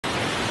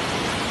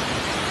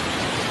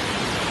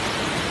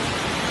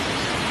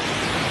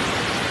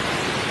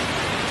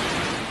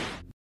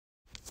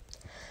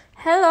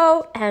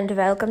Hello and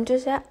welcome to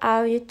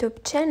our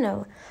YouTube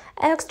channel,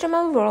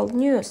 Extreme World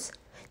News.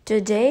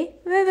 Today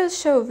we will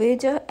show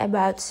video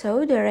about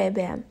Saudi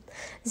Arabia.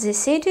 The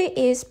city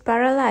is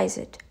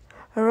paralyzed.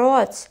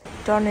 Roads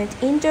turned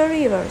into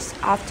rivers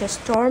after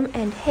storm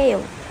and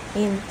hail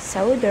in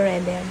Saudi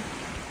Arabia.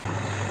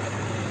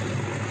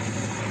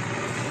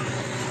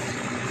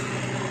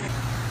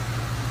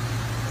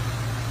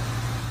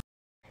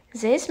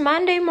 This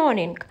Monday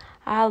morning,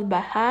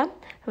 Albaha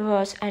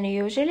was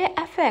unusually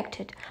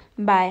affected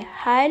by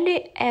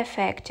highly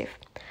effective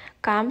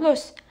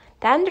cumulus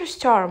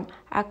thunderstorm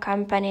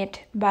accompanied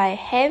by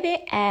heavy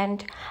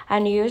and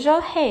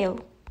unusual hail.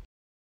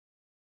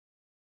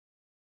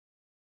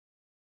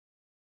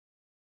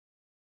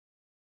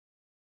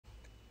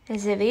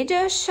 The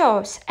video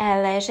shows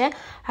a large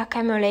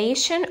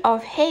accumulation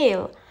of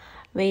hail,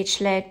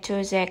 which led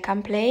to the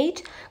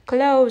complete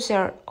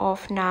closure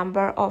of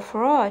number of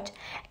roads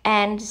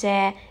and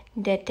the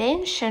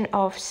detention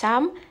of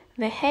some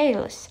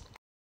vehicles.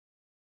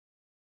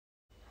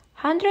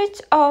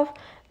 Hundreds of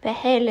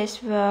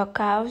vehicles were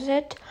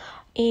caused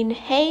in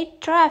a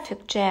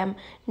traffic jam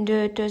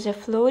due to the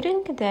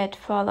flooding that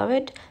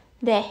followed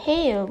the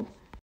hail.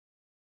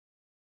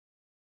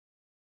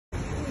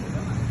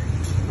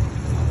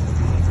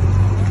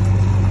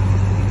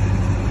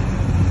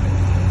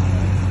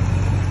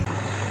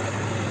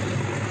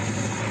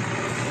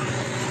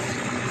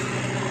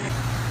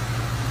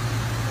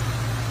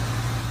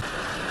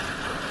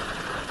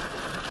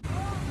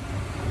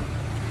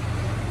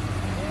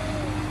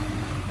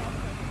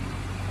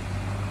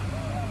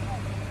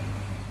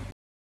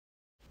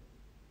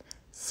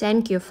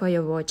 Thank you for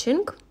your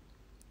watching.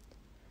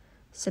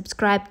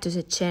 Subscribe to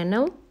the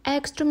channel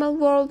Extreme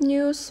World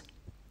News.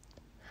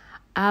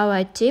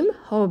 Our team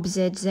hopes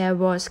that there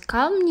was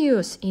calm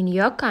news in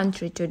your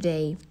country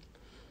today.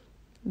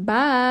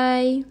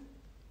 Bye!